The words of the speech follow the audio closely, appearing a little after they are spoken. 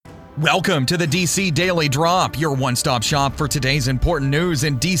Welcome to the DC Daily Drop, your one-stop shop for today's important news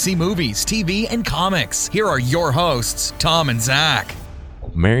in DC movies, TV, and comics. Here are your hosts, Tom and Zach.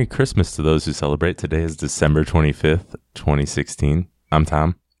 Merry Christmas to those who celebrate. Today is December 25th, 2016. I'm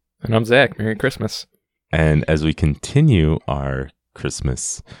Tom. And I'm Zach. Merry Christmas. And as we continue our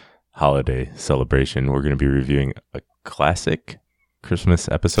Christmas holiday celebration, we're going to be reviewing a classic Christmas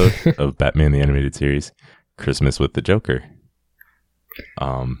episode of Batman the Animated Series, Christmas with the Joker.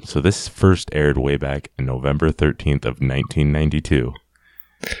 So this first aired way back on November 13th of 1992.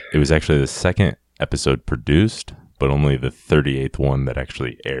 It was actually the second episode produced, but only the 38th one that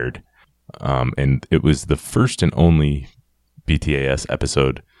actually aired. And it was the first and only BTAS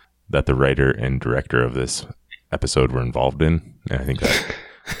episode that the writer and director of this episode were involved in. And I think that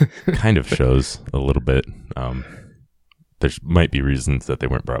kind of shows a little bit. There might be reasons that they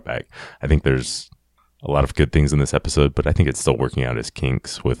weren't brought back. I think there's a lot of good things in this episode, but I think it's still working out as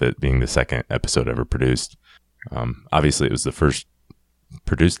kinks with it being the second episode ever produced. Obviously, it was the first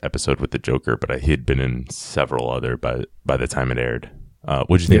produced episode with the Joker, but he had been in several other by the time it aired. What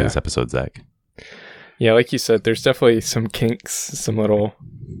did you think of this episode, Zach? Yeah, like you said, there's definitely some kinks, some little,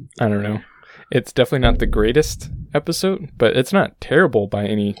 I don't know. It's definitely not the greatest episode, but it's not terrible by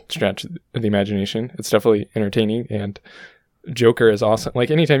any stretch of the imagination. It's definitely entertaining, and Joker is awesome.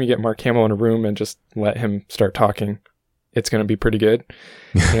 Like, anytime you get Mark Hamill in a room and just let him start talking, it's going to be pretty good.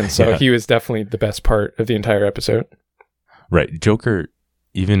 And so he was definitely the best part of the entire episode. Right. Joker,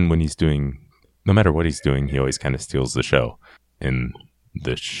 even when he's doing, no matter what he's doing, he always kind of steals the show in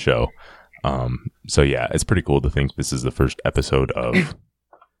the show. So yeah, it's pretty cool to think this is the first episode of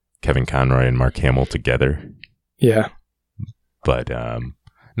Kevin Conroy and Mark Hamill together. Yeah. But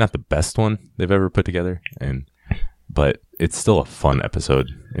not the best one they've ever put together. But it's still a fun episode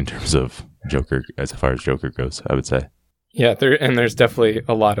in terms of Joker, as far as Joker goes, I would say. Yeah, there's definitely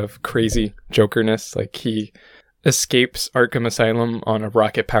a lot of crazy Jokerness. Like, he escapes Arkham Asylum on a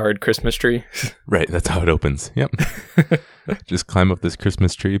rocket-powered Christmas tree. Right, that's how it opens. Yep. Just climb up this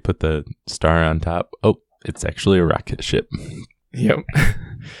Christmas tree, put the star on top. Oh, it's actually a rocket ship. Yep.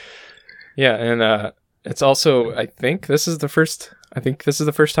 Yeah, and it's also, I think this is the first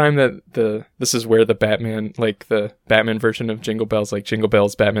time that this is where the Batman version of Jingle Bells, like Jingle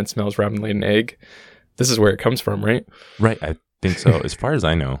Bells, Batman smells Robin laid an egg. This is where it comes from, right? Right, I think so. As far as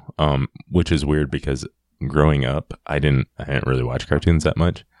I know, which is weird because growing up, I didn't really watch cartoons that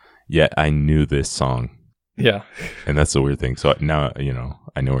much, yet I knew this song. Yeah. And that's the weird thing. So now,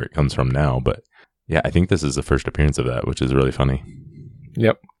 I know where it comes from now, but yeah, I think this is the first appearance of that, which is really funny.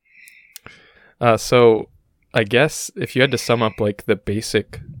 Yep. So I guess if you had to sum up like the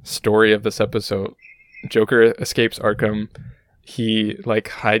basic story of this episode, Joker escapes Arkham. He like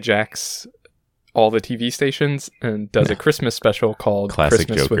hijacks all the TV stations and does a Christmas special called Classic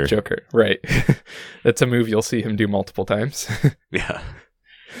Christmas Joker. with Joker. Right. It's a move you'll see him do multiple times. Yeah.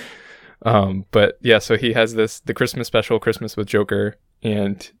 But yeah, so he has the Christmas special, Christmas with Joker,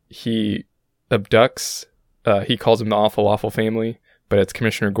 and he abducts, he calls them the Awful Awful Family, but it's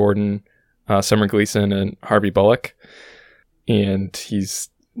Commissioner Gordon, Summer Gleason, and Harvey Bullock. And he's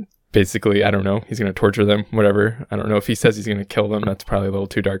basically, I don't know, he's going to torture them, whatever. I don't know if he says he's going to kill them. That's probably a little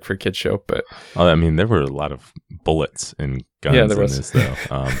too dark for a kid's show, but... I mean, there were a lot of bullets and guns in this,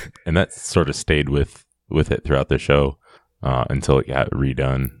 though. And that sort of stayed with it throughout the show until it got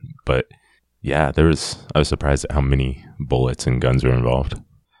redone. But yeah, I was surprised at how many bullets and guns were involved.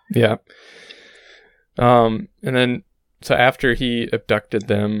 Yeah. And then, so after he abducted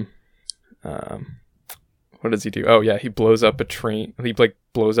them, what does he do? Oh yeah, he blows up a train. He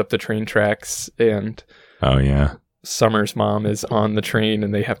blows up the train tracks, and oh yeah, Summer's mom is on the train,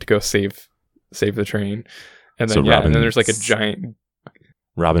 and they have to go save the train. And then and then there's like a giant.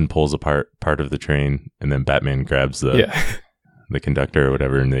 Robin pulls apart part of the train, and then Batman grabs the conductor or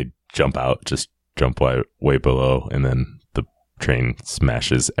whatever, and they jump way below, and then the train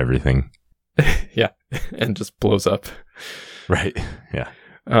smashes everything. Yeah, and just blows up. Right. Yeah.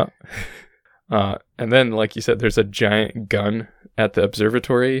 And then, like you said, there's a giant gun at the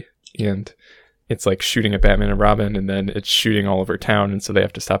observatory, and it's like shooting at Batman and Robin, and then it's shooting all over town, and so they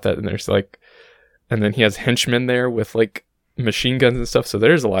have to stop that. And there's and then he has henchmen there with like machine guns and stuff. So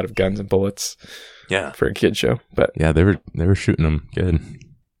there's a lot of guns and bullets. Yeah, for a kid show. But yeah, they were shooting them good.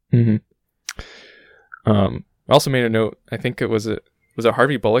 Mm-hmm. I also made a note. I think it was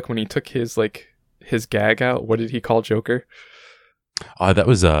Harvey Bullock when he took his gag out. What did he call Joker? That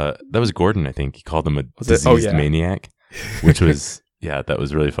was Gordon. I think he called him a diseased maniac, which was that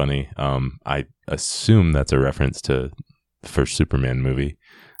was really funny. I assume that's a reference to the first Superman movie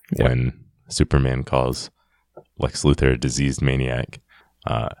when Superman calls Lex Luthor a diseased maniac.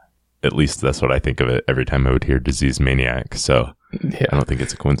 at least that's what I think of it every time I would hear disease maniac. So Yeah. I don't think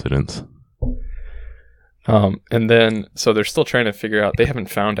it's a coincidence. And then, so they're still trying to figure out, they haven't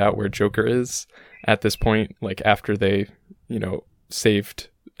found out where Joker is at this point, like after they, saved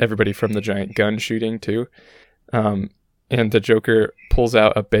everybody from the giant gun shooting too. And the Joker pulls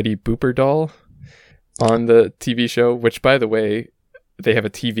out a Betty Booper doll on the TV show, which, by the way, they have a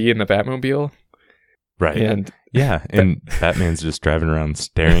TV in the Batmobile. Right. And and Batman's just driving around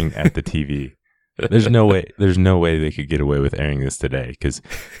staring at the TV. There's no way they could get away with airing this today, because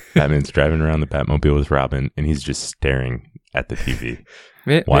Batman's driving around the Batmobile with Robin and he's just staring at the TV.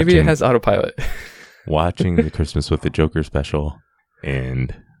 Maybe it has autopilot. Watching the Christmas with the Joker special,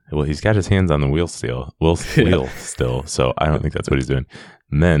 and well, he's got his hands on the wheel still. So I don't think that's what he's doing.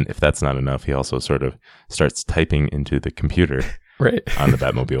 And then, if that's not enough, he also sort of starts typing into the computer right on the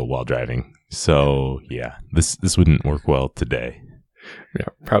Batmobile while driving. So yeah, this wouldn't work well today. Yeah,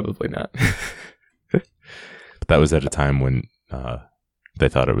 probably not. But that was at a time when they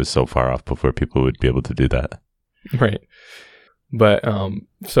thought it was so far off before people would be able to do that. Right. But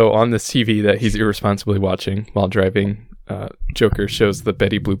so on this TV that he's irresponsibly watching while driving, Joker shows the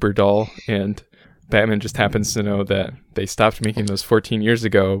Betty Blooper doll, and Batman just happens to know that they stopped making those 14 years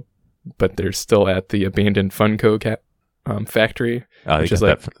ago, but they're still at the abandoned Funko factory.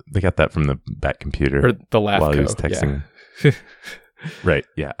 They got that from the Bat computer, or the LAFCO, while he was texting. Yeah. Right.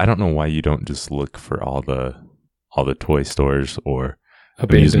 Yeah. I don't know why you don't just look for all the toy stores or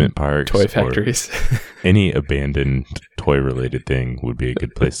amusement parks, toy factories. Any abandoned toy related thing would be a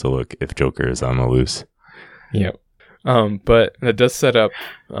good place to look if Joker is on the loose. Yeah. But that does set up,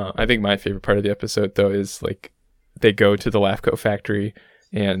 I think my favorite part of the episode though is like they go to the LAFCO factory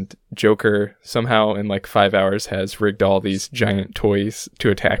and Joker somehow in like 5 hours has rigged all these giant toys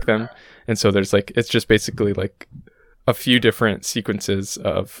to attack them. And so there's like, it's just basically like a few different sequences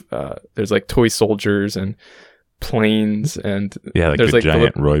of, there's like toy soldiers and planes, and like there's the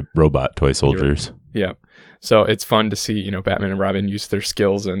giant robot toy soldiers. Yeah. So it's fun to see, Batman and Robin use their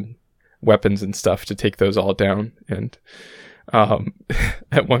skills and weapons and stuff to take those all down. And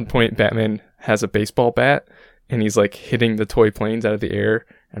at one point, Batman has a baseball bat and he's like hitting the toy planes out of the air.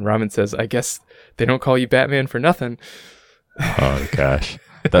 And Robin says, "I guess they don't call you Batman for nothing." Oh gosh,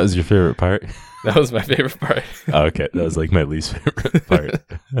 that was your favorite part? That was my favorite part. Oh, okay, that was like my least favorite part.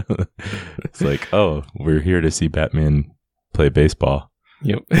 It's like, oh, we're here to see Batman play baseball.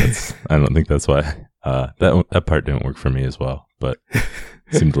 Yep. I don't think that's why. That part didn't work for me as well, but it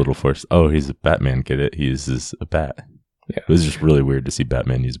seemed a little forced. Oh, he's a Batman, get it? He uses a bat. Yeah. It was just really weird to see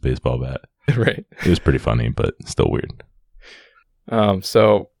Batman use a baseball bat. Right. It was pretty funny, but still weird.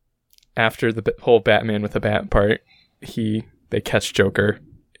 So after the whole Batman with a bat part, they catch Joker,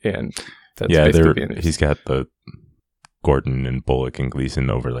 and that's basically the end. He's got the Gordon and Bullock and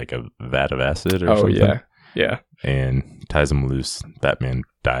Gleason over like a vat of acid or something. Oh, yeah. And ties them loose. Batman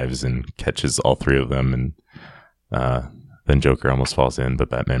dives and catches all three of them, and then Joker almost falls in, but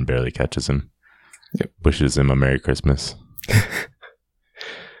Batman barely catches him. Yep. Wishes him a Merry Christmas.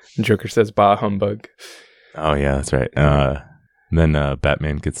 Joker says, "Bah humbug." Oh, yeah, that's right. Then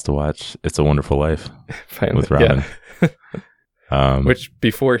Batman gets to watch It's a Wonderful Life Finally, with Robin. Yeah. Which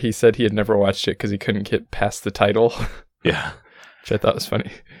before he said he had never watched it because he couldn't get past the title. Yeah. Which I thought was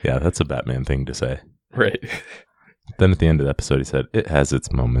funny. Yeah, that's a Batman thing to say. Right. Then at the end of the episode, he said, "It has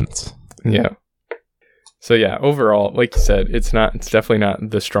its moments." Yeah. So yeah, overall, like you said, it's definitely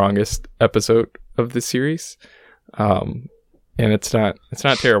not the strongest episode of the series. And it's not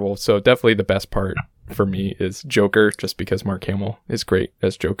terrible. So definitely the best part for me is Joker, just because Mark Hamill is great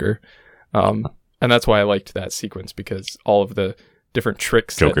as Joker. And that's why I liked that sequence, because all of the different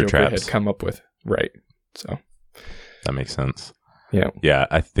tricks Joker that Joker traps. had come up with. Right. So that makes sense. Yeah. Yeah,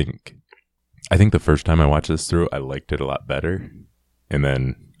 I think the first time I watched this through, I liked it a lot better. And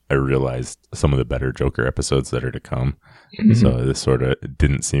then I realized some of the better Joker episodes that are to come. Mm-hmm. So this sort of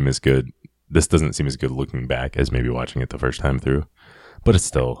didn't seem as good. This doesn't seem as good looking back as maybe watching it the first time through. But it's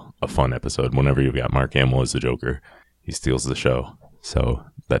still a fun episode. Whenever you've got Mark Hamill as the Joker, he steals the show. So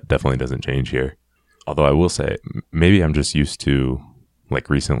that definitely doesn't change here. Although I will say, maybe I'm just used to, like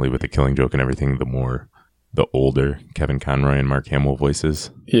recently with the Killing Joke and everything, the older Kevin Conroy and Mark Hamill voices.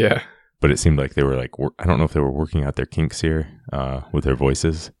 Yeah. But it seemed like they were like, I don't know if they were working out their kinks here with their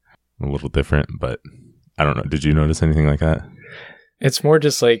voices. A little different, but I don't know. Did you notice anything like that? It's more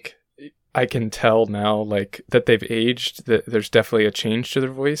just like, I can tell now, like, that they've aged, that there's definitely a change to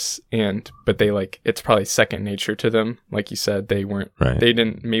their voice, but they it's probably second nature to them. Like you said, they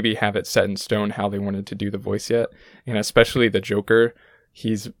didn't maybe have it set in stone how they wanted to do the voice yet. And especially the Joker,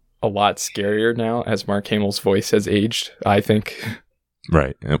 he's a lot scarier now as Mark Hamill's voice has aged, I think.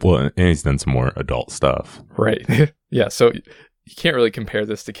 Right. Well, and he's done some more adult stuff. Right. Yeah, so you can't really compare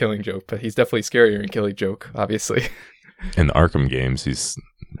this to Killing Joke, but he's definitely scarier in Killing Joke, obviously. In the Arkham games, he's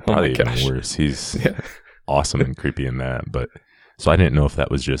probably even gosh. worse. He's awesome and creepy in that. But so I didn't know if that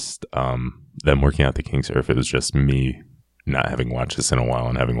was just them working out the kinks or if it was just me not having watched this in a while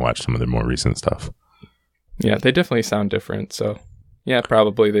and having watched some of the more recent stuff. Yeah, they definitely sound different. So yeah,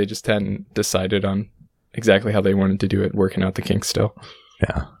 probably they just hadn't decided on exactly how they wanted to do it, working out the kinks still.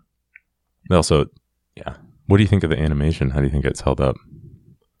 Yeah. They also, yeah. What do you think of the animation? How do you think it's held up?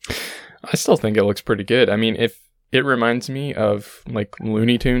 I still think it looks pretty good. I mean, if it reminds me of like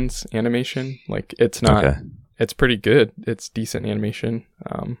Looney Tunes animation, like it's not, it's pretty good. It's decent animation.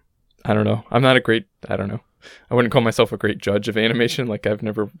 I don't know. I wouldn't call myself a great judge of animation. Like there's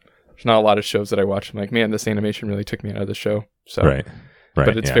not a lot of shows that I watch. I'm like, man, this animation really took me out of the show. So, right.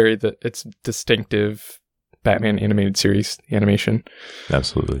 But it's it's distinctive Batman animated series animation.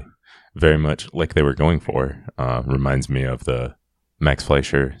 Absolutely. Very much like they were going for. Reminds me of the Max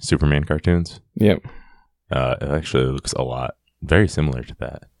Fleischer Superman cartoons. Yep. It actually looks a lot very similar to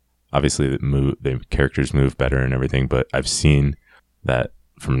that. Obviously, the characters move better and everything, but I've seen that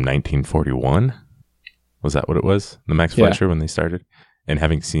from 1941. Was that what it was? The Max Fleischer when they started? And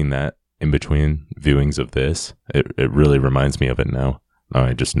having seen that in between viewings of this, it really reminds me of it now.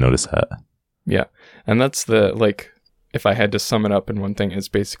 I just noticed that. Yeah. And that's if I had to sum it up in one thing, it's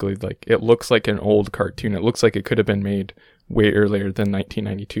basically like it looks like an old cartoon. It looks like it could have been made way earlier than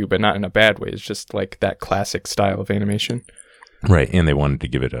 1992, but not in a bad way. It's just like that classic style of animation. Right. And they wanted to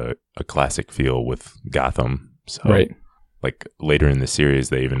give it a classic feel with Gotham. So, right. Like later in the series,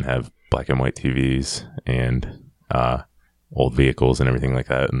 they even have black and white TVs and old vehicles and everything like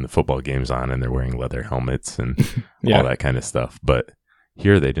that. And the football game's on and they're wearing leather helmets and all that kind of stuff. But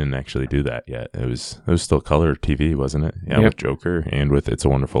here they didn't actually do that yet. It was still color TV, wasn't it? Yeah, with Joker and with It's a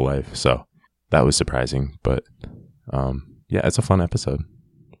Wonderful Life. So that was surprising. But yeah, it's a fun episode.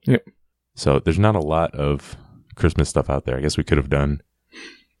 Yep. So there's not a lot of Christmas stuff out there. I guess we could have done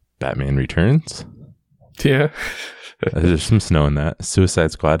Batman Returns. Yeah. There's some snow in that.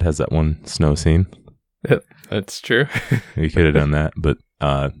 Suicide Squad has that one snow scene. That's true. We could have done that. But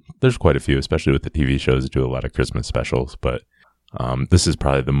there's quite a few, especially with the TV shows that do a lot of Christmas specials. But this is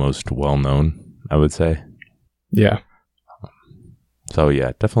probably the most well-known, I would say. Yeah. So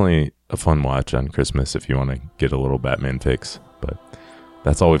yeah, definitely a fun watch on Christmas if you want to get a little Batman fix. But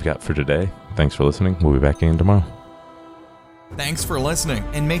that's all we've got for today. Thanks for listening. We'll be back again tomorrow. Thanks for listening,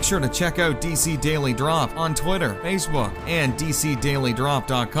 and make sure to check out DC Daily Drop on Twitter, Facebook, and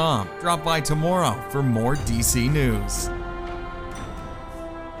DCDailyDrop.com. Drop by tomorrow for more DC news.